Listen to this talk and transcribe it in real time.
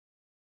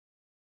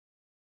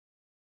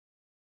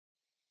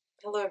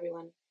Hello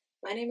everyone,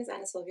 my name is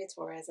Ana Sylvia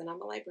Torres and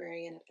I'm a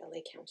librarian at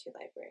LA County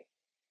Library.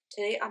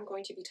 Today I'm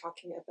going to be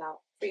talking about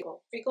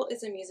Freegal. Freegal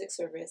is a music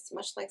service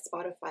much like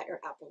Spotify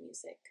or Apple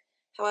Music.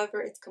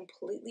 However, it's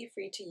completely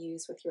free to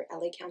use with your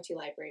LA County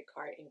Library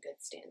card in good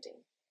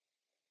standing.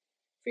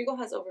 Freegal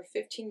has over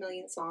 15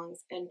 million songs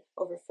and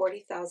over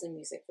 40,000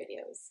 music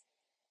videos.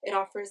 It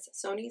offers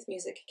Sony's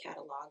music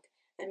catalog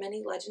and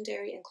many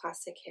legendary and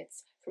classic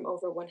hits from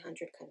over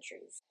 100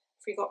 countries.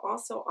 Freegal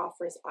also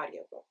offers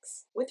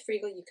audiobooks. With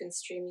Freegal, you can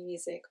stream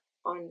music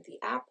on the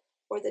app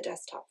or the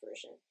desktop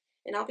version,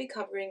 and I'll be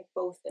covering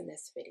both in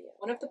this video.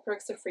 One of the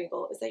perks of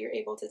Freegal is that you're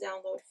able to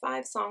download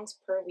 5 songs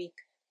per week,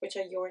 which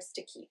are yours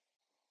to keep.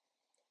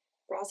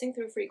 Browsing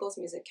through Freegal's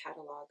music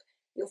catalog,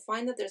 you'll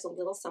find that there's a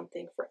little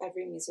something for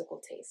every musical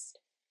taste.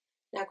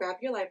 Now grab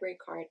your library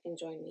card and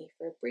join me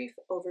for a brief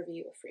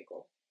overview of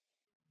Freegal.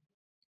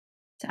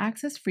 To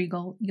access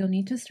Freegal, you'll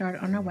need to start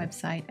on our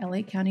website,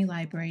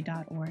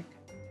 lacountylibrary.org.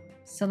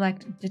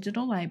 Select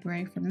Digital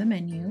Library from the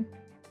menu,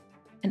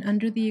 and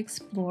under the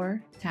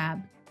Explore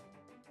tab,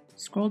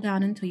 scroll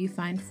down until you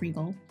find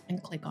Freegal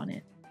and click on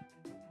it.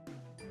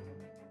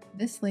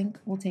 This link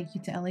will take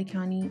you to LA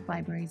County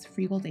Library's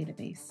Freegal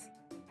database.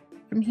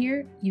 From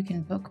here, you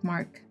can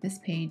bookmark this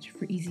page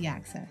for easy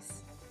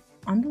access.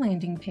 On the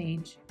landing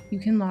page, you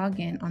can log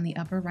in on the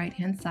upper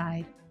right-hand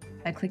side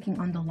by clicking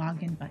on the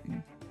Login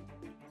button.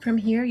 From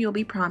here, you'll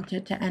be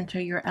prompted to enter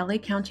your LA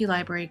County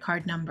Library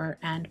card number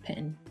and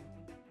PIN.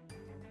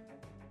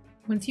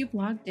 Once you've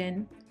logged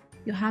in,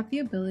 you'll have the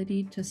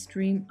ability to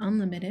stream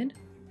unlimited,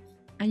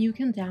 and you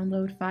can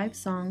download 5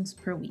 songs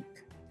per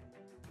week.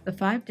 The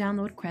 5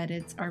 download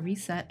credits are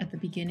reset at the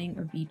beginning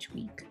of each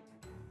week.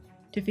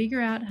 To figure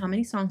out how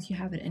many songs you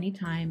have at any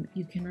time,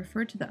 you can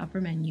refer to the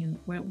upper menu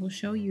where it will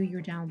show you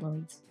your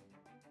downloads.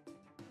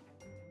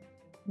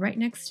 Right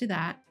next to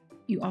that,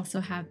 you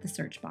also have the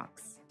search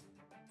box.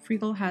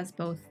 Freegal has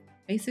both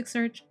basic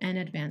search and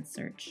advanced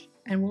search,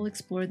 and we'll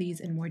explore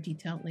these in more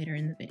detail later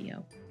in the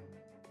video.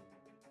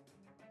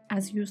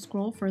 As you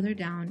scroll further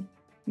down,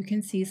 you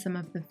can see some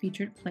of the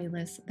featured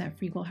playlists that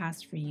Freegal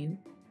has for you,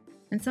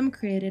 and some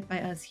created by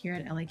us here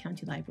at LA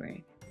County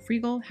Library.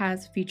 Freegal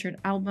has featured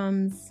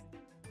albums,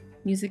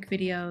 music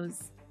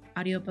videos,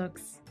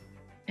 audiobooks,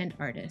 and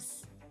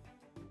artists.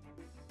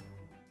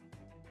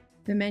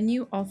 The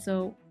menu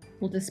also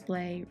will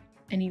display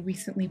any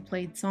recently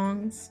played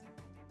songs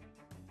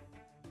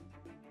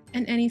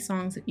and any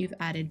songs that you've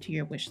added to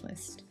your wish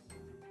list.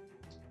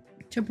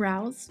 To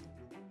browse,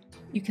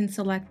 you can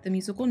select the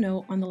musical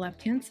note on the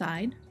left-hand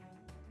side,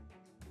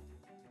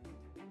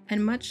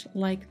 and much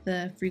like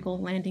the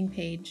Freegal landing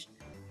page,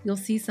 you'll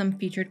see some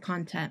featured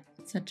content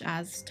such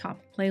as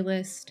top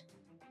playlist,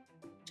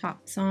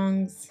 top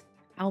songs,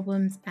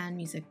 albums, and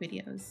music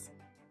videos.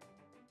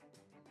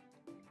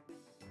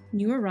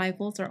 New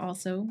arrivals are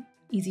also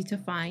easy to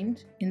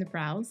find in the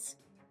Browse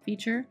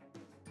feature,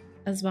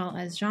 as well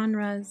as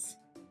genres,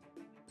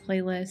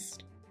 playlist,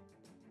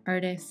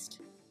 artist,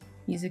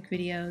 music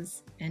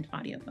videos, and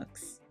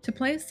audiobooks. To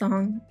play a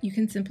song, you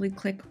can simply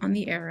click on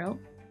the arrow,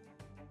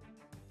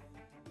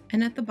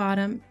 and at the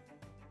bottom,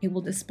 it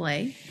will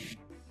display.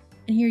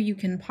 And here you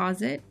can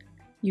pause it,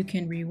 you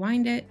can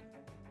rewind it,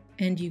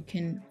 and you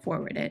can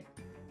forward it.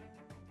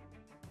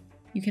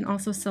 You can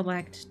also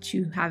select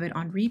to have it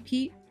on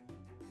repeat,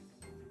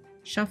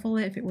 shuffle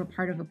it if it were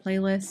part of a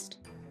playlist,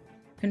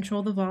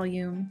 control the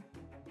volume,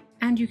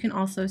 and you can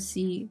also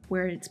see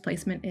where its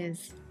placement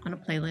is on a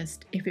playlist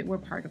if it were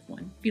part of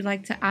one. If you'd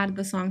like to add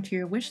the song to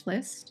your wish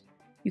list,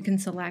 you can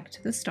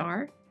select the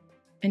star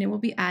and it will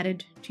be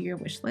added to your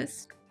wish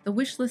list. The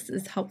wish list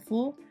is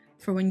helpful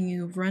for when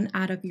you run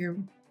out of your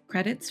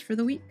credits for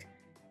the week.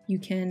 You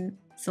can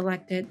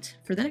select it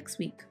for the next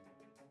week.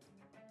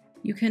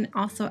 You can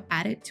also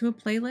add it to a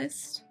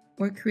playlist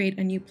or create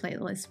a new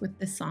playlist with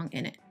this song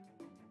in it.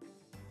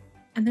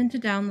 And then to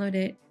download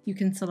it, you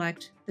can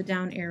select the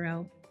down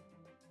arrow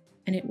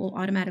and it will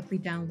automatically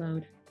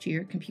download to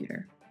your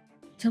computer.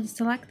 To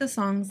select the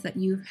songs that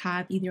you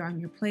have either on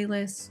your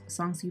playlist,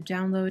 songs you've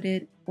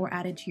downloaded, or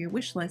added to your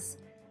wish list,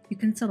 you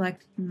can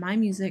select My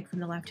Music from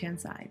the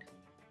left-hand side.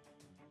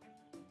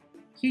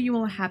 Here you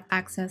will have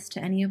access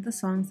to any of the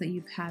songs that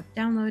you have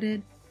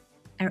downloaded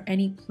or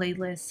any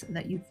playlists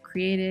that you've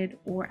created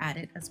or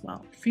added as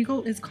well.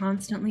 Freegal is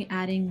constantly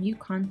adding new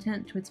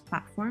content to its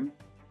platform,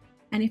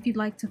 and if you'd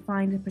like to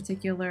find a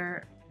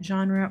particular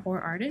genre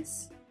or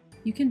artist,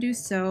 you can do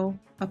so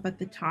up at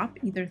the top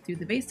either through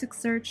the basic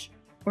search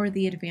or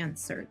the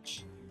advanced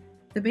search.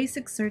 The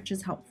basic search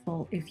is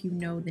helpful if you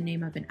know the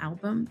name of an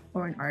album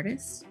or an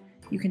artist.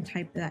 You can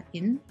type that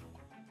in,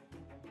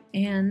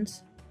 and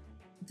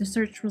the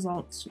search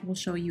results will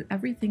show you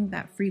everything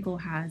that Freegal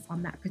has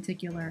on that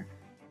particular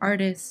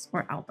artist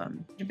or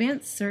album.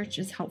 Advanced search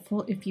is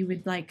helpful if you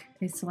would like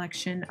a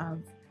selection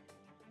of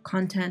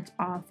content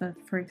off of,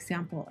 for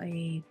example,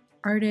 a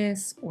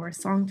artist or a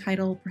song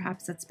title,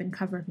 perhaps that's been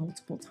covered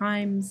multiple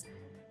times,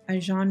 a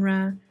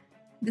genre.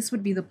 This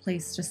would be the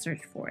place to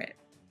search for it.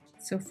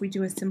 So if we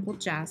do a simple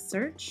jazz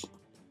search,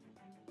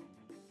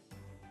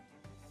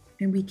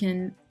 and we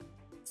can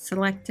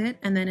select it,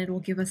 and then it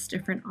will give us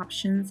different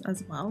options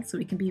as well, so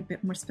we can be a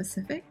bit more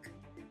specific.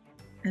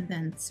 And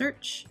then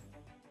search.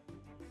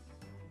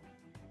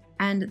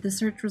 And the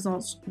search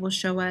results will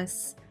show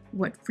us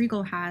what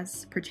Freegal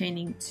has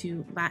pertaining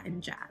to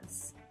Latin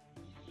jazz.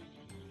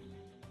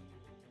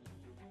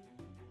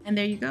 And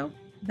there you go.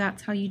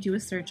 That's how you do a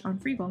search on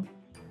Freegal.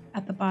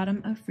 At the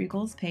bottom of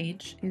Freegal's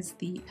page is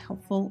the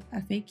helpful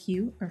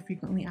FAQ, or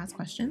frequently asked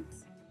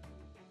questions.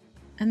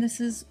 And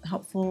this is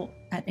helpful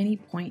at any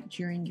point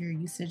during your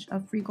usage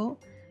of Freegal,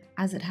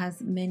 as it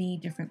has many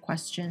different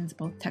questions,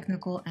 both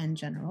technical and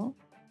general,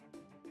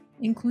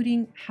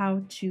 including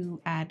how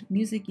to add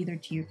music either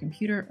to your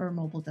computer or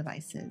mobile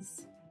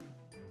devices.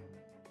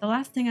 The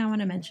last thing I want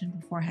to mention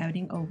before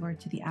heading over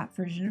to the app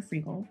version of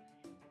Freegal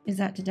is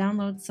that to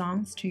download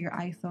songs to your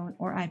iPhone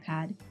or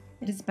iPad,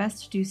 it is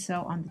best to do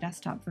so on the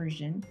desktop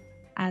version,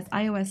 as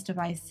iOS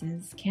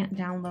devices can't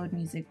download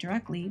music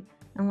directly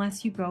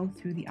unless you go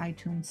through the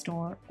iTunes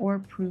Store or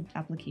approved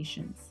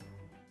applications.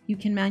 You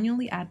can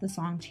manually add the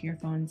song to your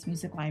phone's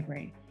music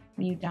library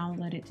when you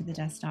download it to the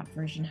desktop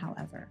version,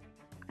 however,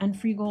 and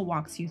Freegal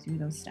walks you through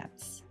those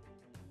steps.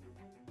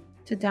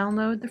 To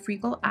download the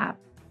Freegal app,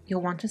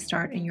 you'll want to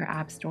start in your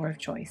app store of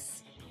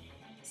choice.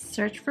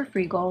 Search for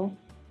Freegal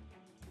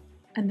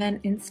and then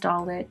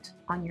install it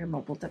on your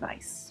mobile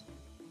device.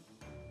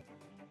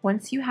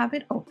 Once you have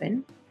it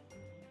open,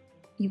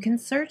 you can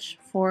search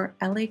for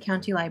LA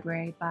County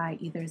Library by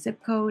either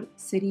zip code,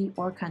 city,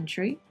 or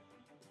country,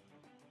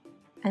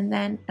 and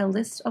then a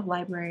list of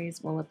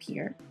libraries will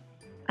appear,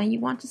 and you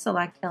want to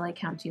select LA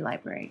County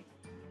Library,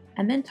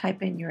 and then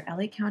type in your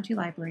LA County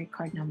Library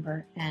card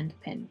number and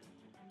PIN.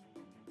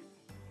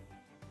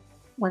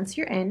 Once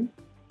you're in,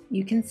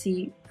 you can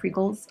see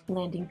Freegal's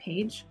landing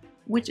page,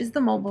 which is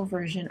the mobile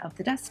version of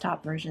the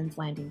desktop version's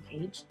landing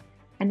page,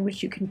 and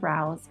which you can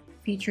browse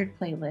featured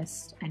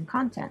playlists and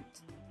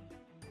content.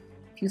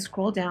 If you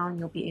scroll down,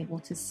 you'll be able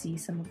to see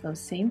some of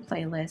those same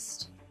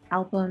playlists,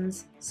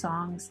 albums,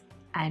 songs,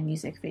 and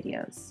music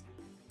videos.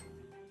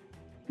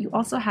 You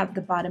also have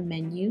the bottom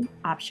menu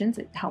options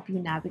that help you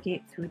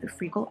navigate through the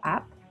Freegal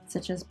app,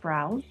 such as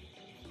browse,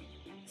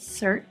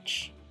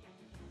 search,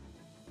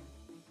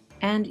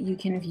 and you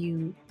can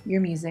view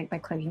your music by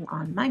clicking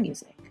on My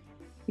Music,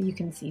 where you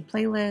can see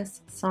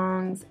playlists,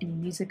 songs, any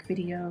music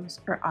videos,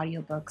 or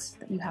audiobooks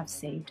that you have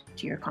saved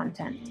to your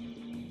content.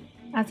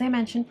 As I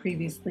mentioned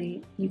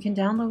previously, you can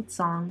download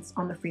songs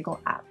on the Freegal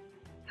app.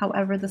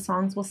 However, the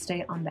songs will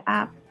stay on the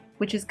app,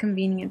 which is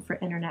convenient for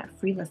internet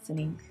free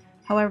listening.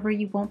 However,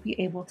 you won't be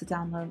able to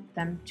download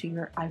them to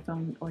your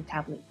iPhone or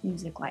tablet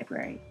music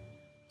library.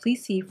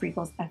 Please see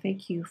Freegal's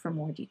FAQ for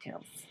more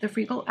details. The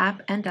Freegal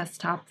app and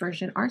desktop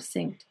version are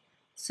synced,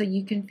 so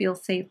you can feel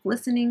safe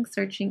listening,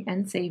 searching,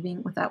 and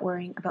saving without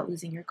worrying about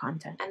losing your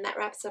content. And that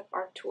wraps up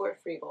our tour of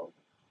Freegal.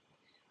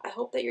 I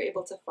hope that you're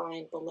able to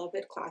find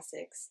beloved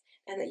classics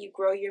and that you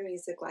grow your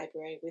music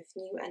library with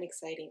new and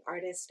exciting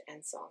artists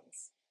and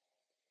songs.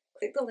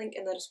 Click the link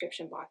in the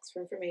description box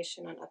for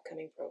information on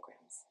upcoming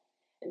programs.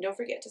 And don't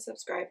forget to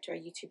subscribe to our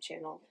YouTube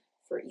channel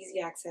for easy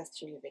access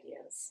to new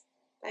videos.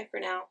 Bye for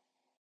now.